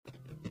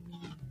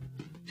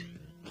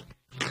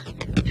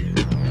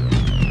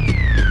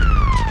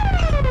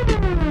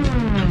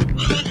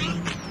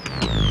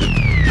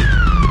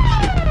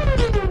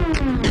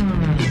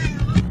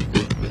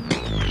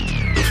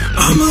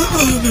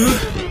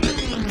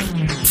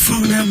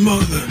that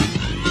mother.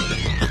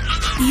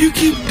 You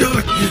keep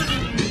ducking,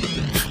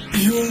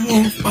 you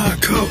won't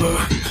find cover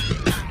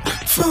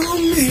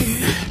from me,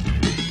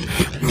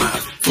 my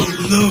full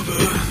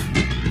lover.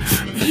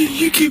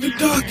 You keep it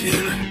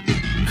ducking,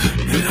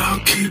 and I'll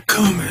keep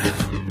coming.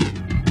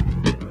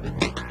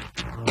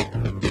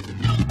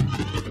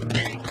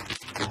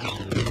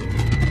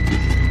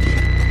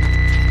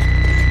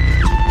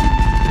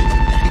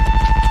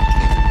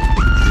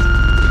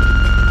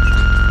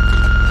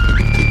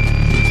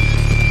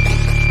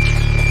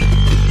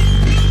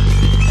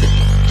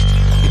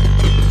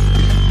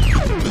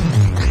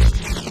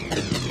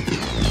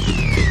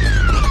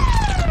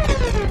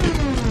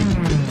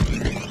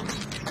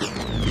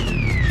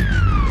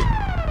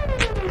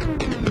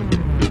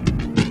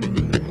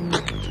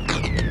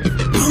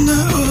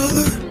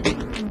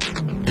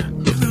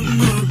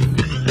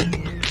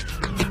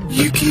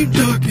 You keep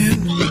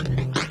ducking,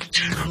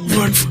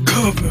 run for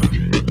cover.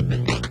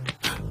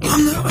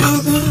 I'm the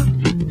other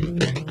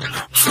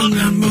from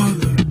that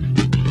mother.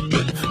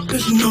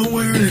 There's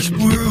nowhere in this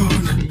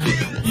world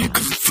you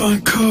can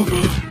find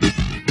cover.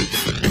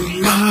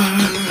 My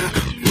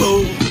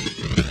boy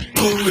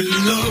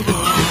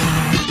lover.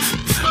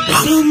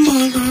 I'm a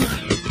mother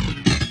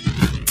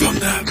from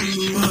that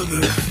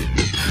mother.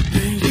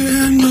 And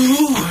yeah, no,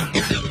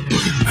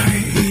 I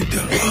ain't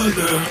the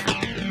other.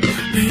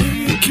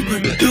 You keep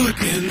on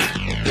ducking,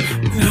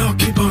 and I'll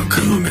keep on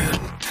coming.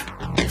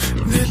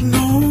 There's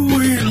no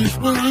way in this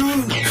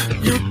world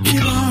you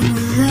keep on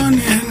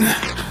running,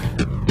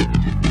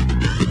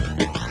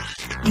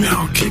 and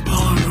I'll keep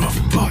on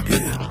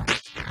fucking.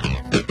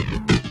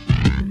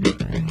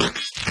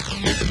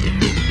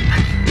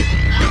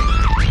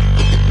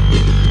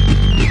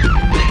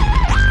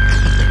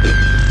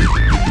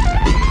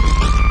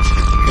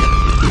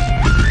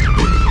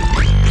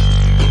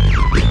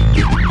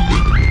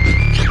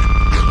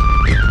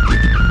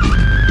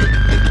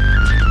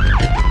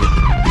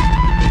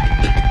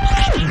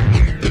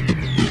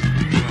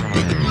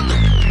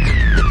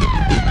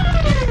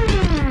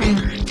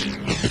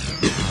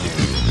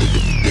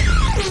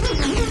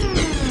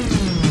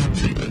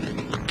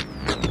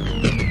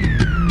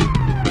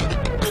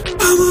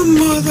 I'm a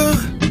mother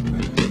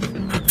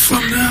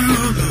from that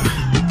other.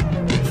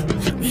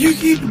 You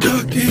keep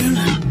ducking,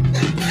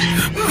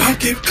 I'll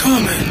keep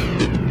coming.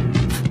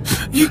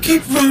 You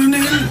keep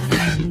running,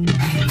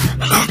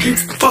 I'll keep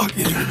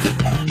fucking.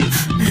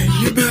 And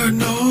you better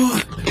know,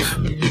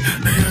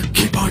 I'll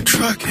keep on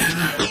trucking.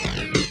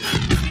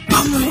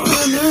 I'm the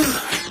other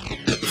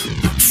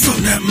from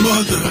that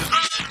mother.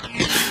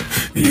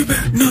 You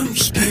better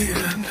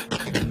understand,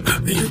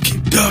 you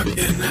keep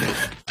ducking.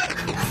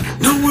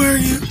 Nowhere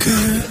you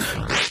can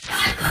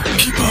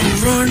keep on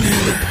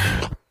running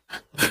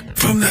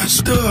from that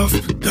stuff,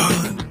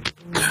 darling.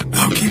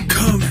 I'll keep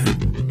coming,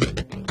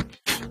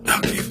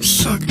 I'll keep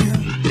sucking,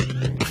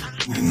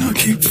 and I'll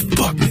keep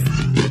fucking.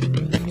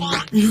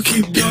 You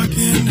keep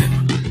ducking,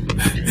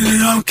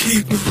 and I'll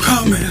keep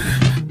coming.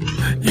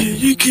 Yeah,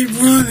 you keep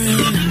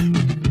running,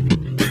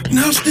 and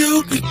I'll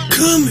still keep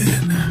coming.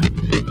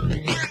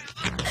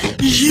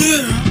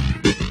 Yeah.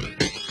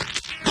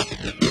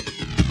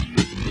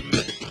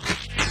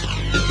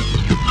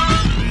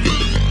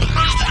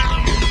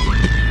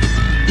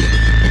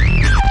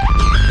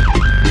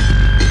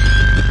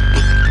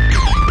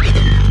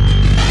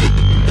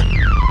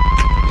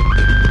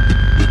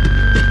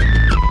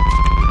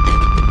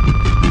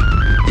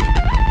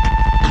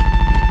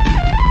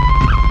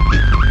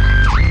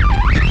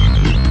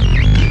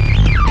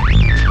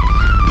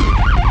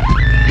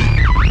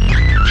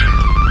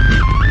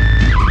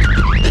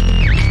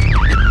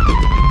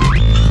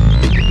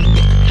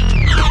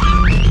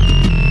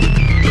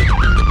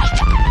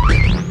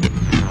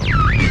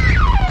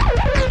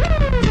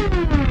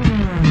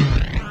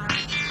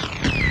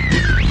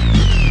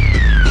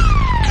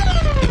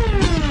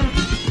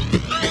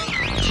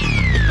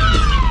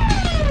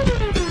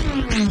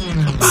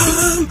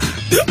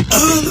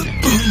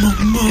 My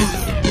mother.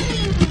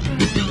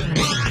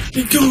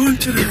 You go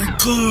into that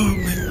club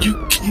and you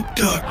keep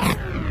ducking.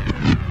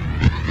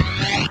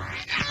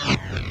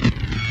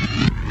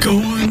 Go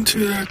into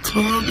that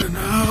club and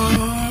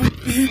I'll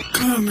keep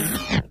coming.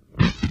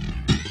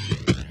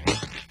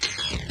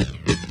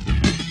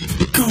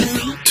 Go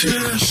into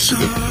the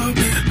sub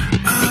and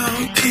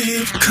I'll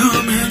keep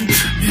coming.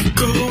 You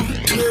go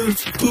to the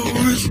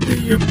forest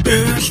and you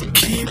best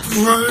keep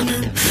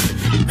running.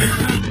 And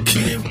I'll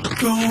keep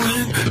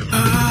going.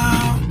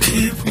 I'll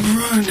keep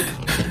running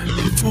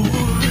for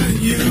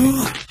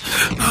you.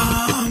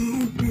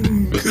 I'm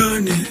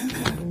gunning.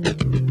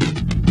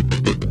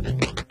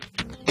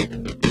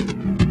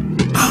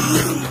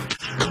 I'm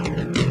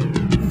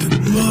the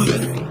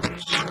mother,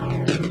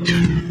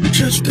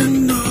 just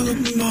another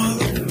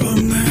mother from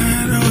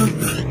that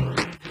other.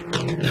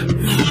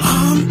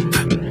 I'm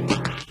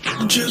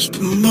just a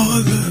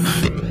mother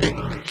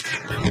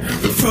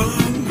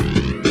from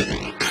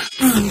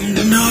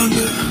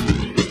another.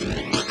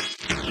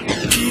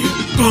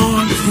 Keep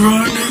on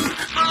running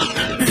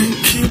and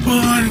keep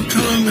on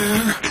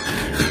coming.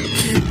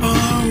 Keep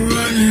on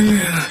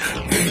running.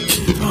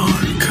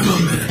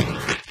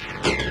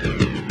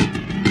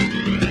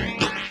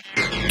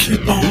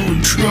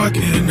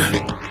 trucking.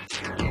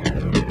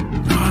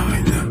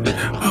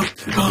 I'll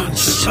keep on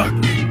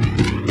sucking.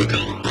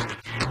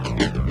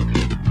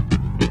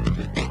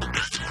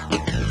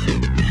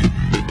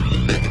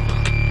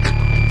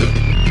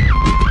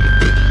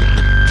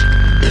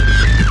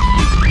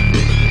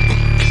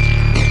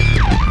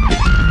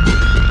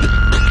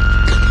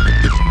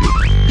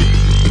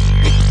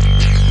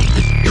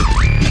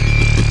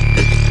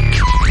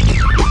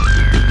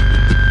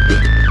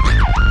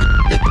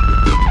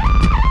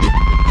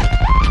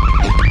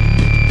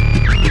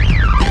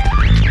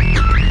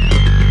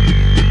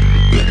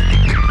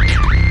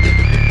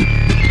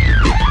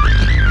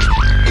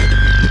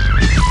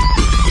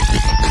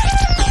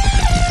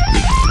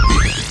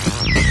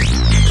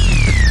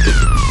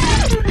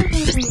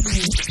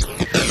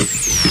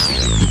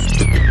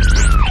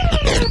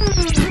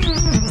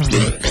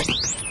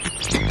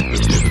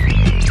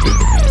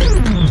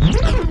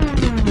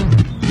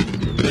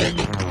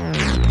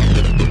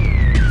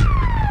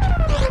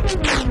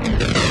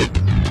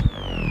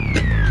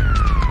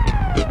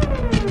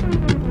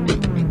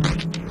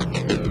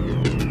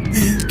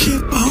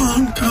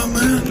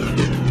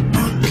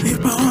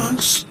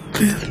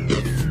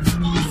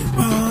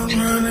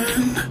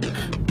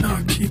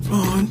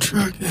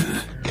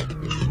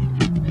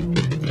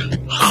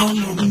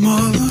 I'm a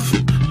mother,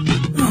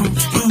 I'm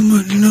from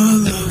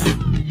another,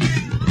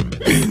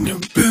 and you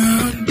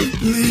better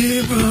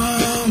believe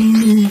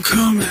I'm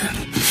coming.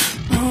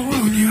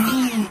 Oh,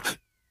 yeah.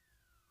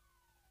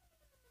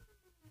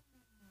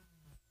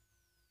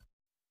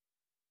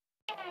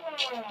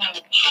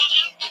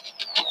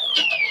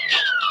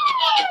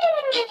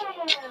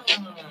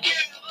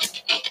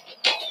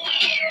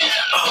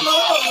 I'm a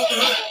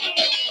mother,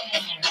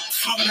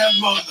 from that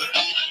mother.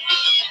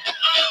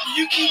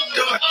 You keep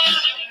ducking,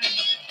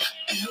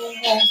 you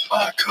won't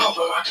find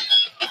cover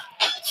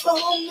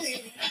from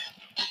me.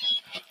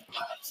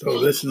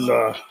 So this is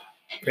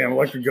Van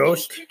Electric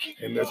Ghost,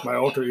 and that's my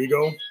alter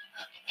ego,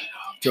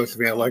 Joseph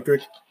Van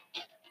Electric.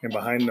 And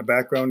behind in the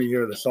background, you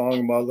hear the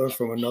song Mother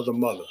from Another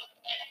Mother.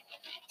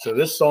 So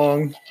this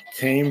song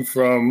came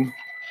from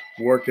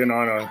working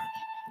on a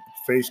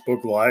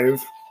Facebook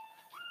Live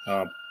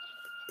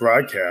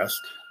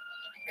broadcast,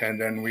 and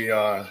then we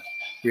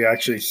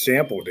actually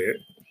sampled it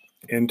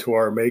into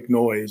our Make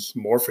Noise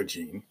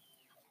Morphogene.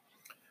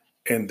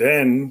 And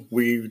then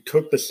we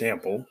took the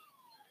sample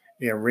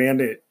and ran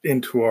it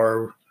into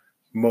our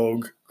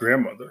Moog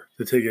Grandmother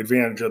to take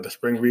advantage of the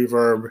spring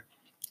reverb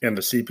and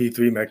the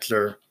CP3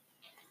 mixer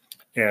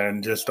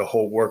and just the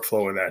whole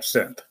workflow of that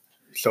synth.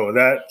 So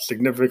that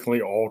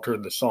significantly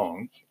altered the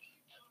song.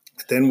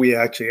 Then we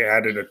actually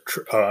added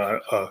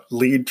a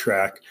lead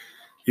track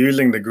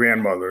using the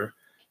Grandmother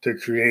to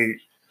create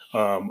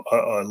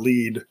a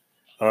lead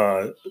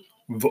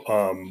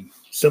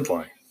synth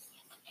line.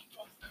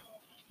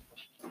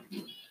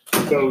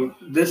 So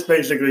this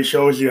basically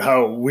shows you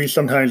how we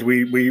sometimes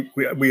we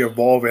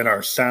evolve in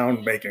our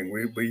sound making.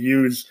 We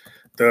use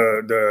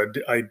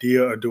the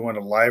idea of doing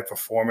a live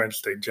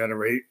performance to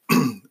generate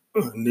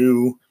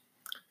new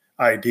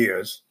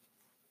ideas.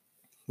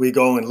 We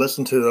go and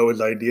listen to those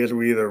ideas.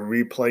 We either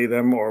replay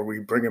them or we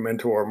bring them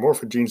into our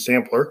Morphogene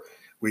sampler.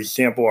 We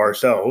sample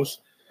ourselves.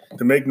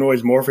 The Make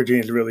Noise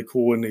Morphogene is really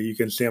cool in that you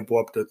can sample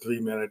up to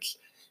 3 minutes.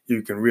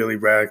 You can really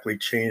radically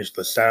change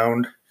the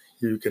sound.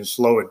 You can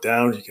slow it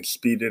down. You can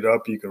speed it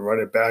up. You can run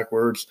it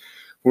backwards.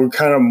 We're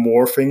kind of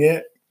morphing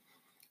it,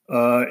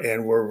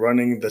 and we're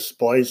running the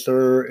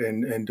splicer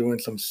and doing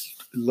some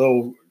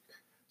little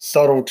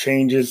subtle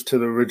changes to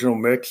the original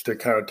mix to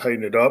kind of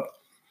tighten it up.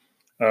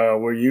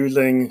 We're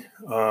using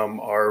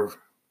our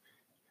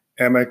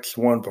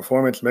MX1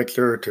 performance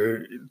mixer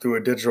to do a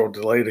digital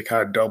delay to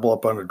kind of double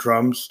up on the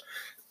drums.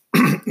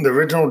 The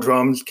original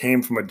drums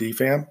came from a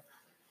DFAM.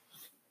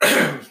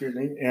 Excuse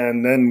me.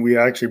 And then we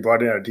actually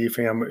brought in a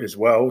DFAM as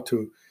well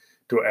to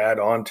add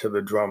on to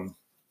the drum.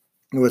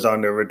 It was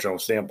on the original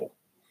sample.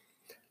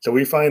 So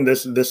we find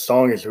this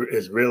song is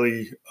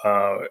really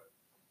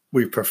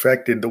we've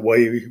perfected the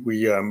way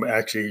we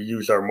actually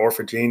use our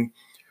Morphogene.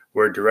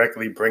 We're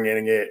directly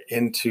bringing it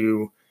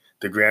into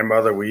the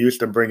Grandmother. We used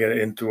to bring it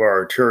into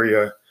our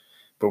Arturia,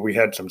 but we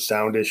had some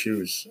sound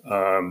issues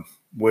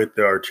with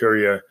the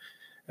Arturia,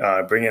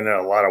 bringing in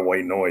a lot of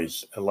white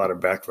noise, a lot of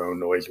background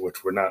noise,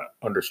 which we're not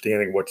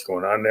understanding what's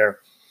going on there.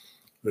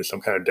 There's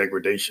some kind of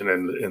degradation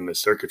in the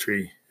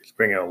circuitry. It's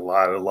bringing a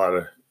lot of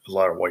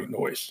white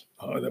noise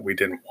that we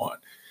didn't want.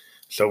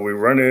 So we're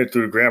running it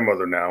through the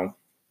Grandmother now.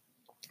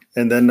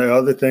 And then the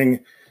other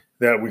thing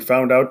that we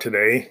found out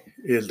today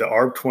is the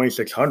ARP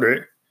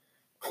 2600.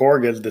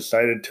 Korg has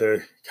decided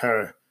to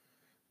kind of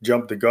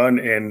jump the gun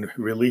and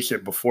release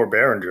it before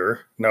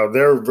Behringer. Now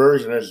their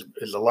version is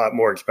a lot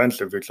more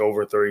expensive. It's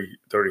over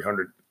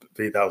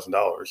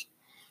 $3,000,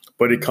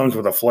 but it comes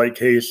with a flight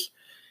case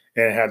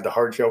and it had the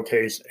hard shell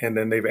case. And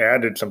then they've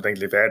added some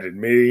things. They've added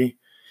MIDI.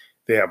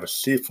 They have a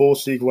full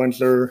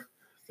sequencer.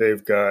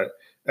 They've got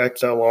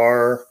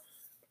XLR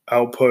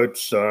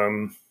outputs.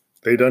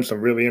 They've done some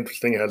really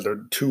interesting. It has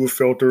their 2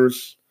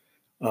 filters.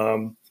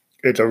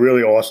 It's a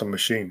really awesome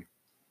machine.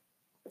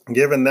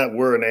 Given that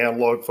we're an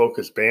analog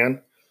focused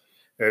band,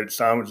 it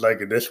sounds like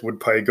this would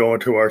probably go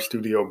into our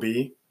Studio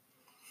B,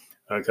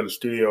 because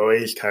Studio A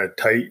is kind of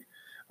tight.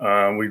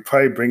 We'd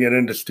probably bring it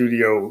into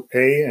Studio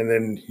A and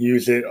then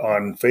use it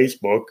on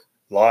Facebook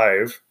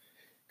Live,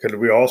 because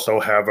we also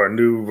have our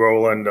new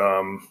Roland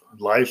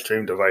live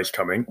stream device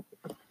coming.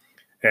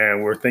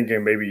 And we're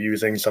thinking maybe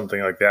using something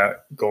like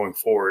that going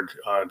forward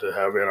to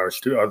have in our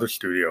other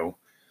studio,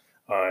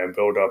 and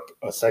build up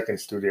a second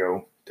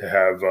studio to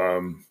have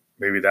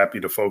maybe that be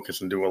the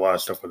focus and do a lot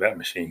of stuff with that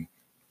machine.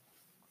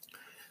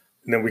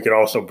 And then we could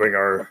also bring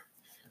our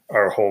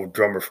whole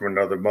drummer from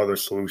another mother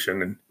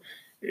solution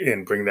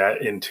and bring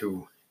that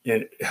into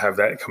have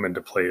that come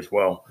into play as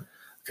well,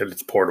 because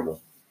it's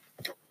portable.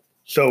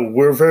 So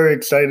we're very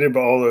excited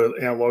about all the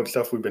analog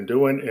stuff we've been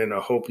doing, and I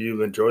hope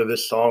you enjoy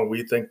this song.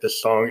 We think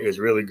this song is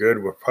really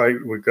good.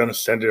 We're going to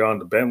send it on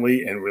to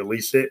Bentley and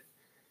release it.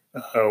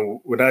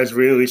 We're not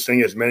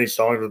releasing as many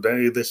songs with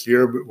Bentley this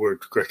year, but we're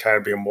kind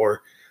of being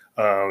more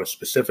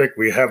specific.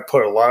 We have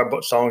put a lot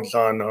of songs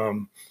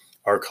on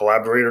our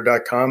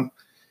collaborator.com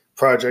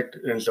project,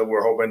 and so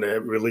we're hoping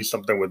to release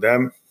something with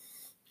them.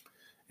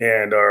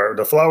 And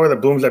The Flower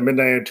That Blooms at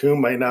Midnight in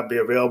Tune might not be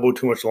available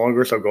too much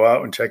longer, so go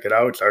out and check it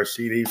out. It's our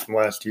CD from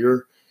last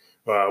year.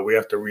 We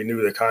have to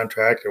renew the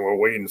contract, and we're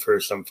waiting for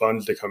some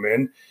funds to come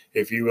in.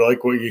 If you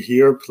like what you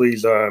hear,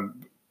 please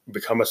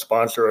become a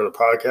sponsor of the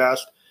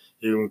podcast.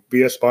 You can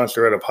be a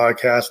sponsor of a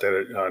podcast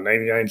at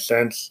 99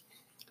 cents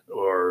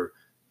or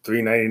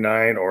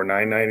 $3.99 or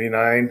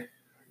 $9.99.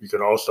 You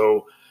can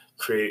also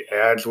create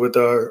ads with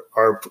our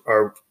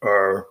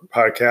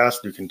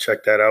podcast. You can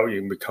check that out.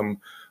 You can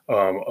become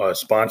a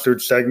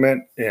sponsored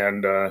segment,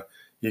 and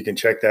you can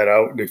check that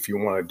out if you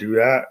want to do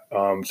that.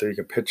 So you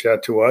can pitch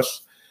that to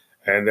us,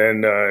 and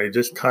then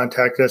just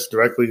contact us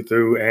directly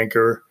through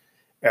Anchor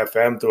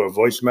FM through a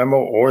voice memo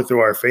or through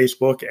our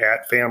Facebook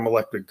at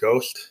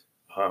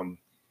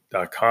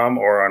famelectricghost.com,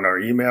 or on our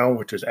email,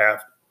 which is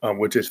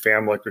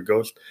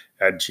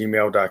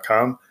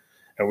famelectricghost@gmail.com.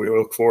 And we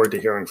look forward to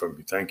hearing from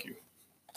you. Thank you.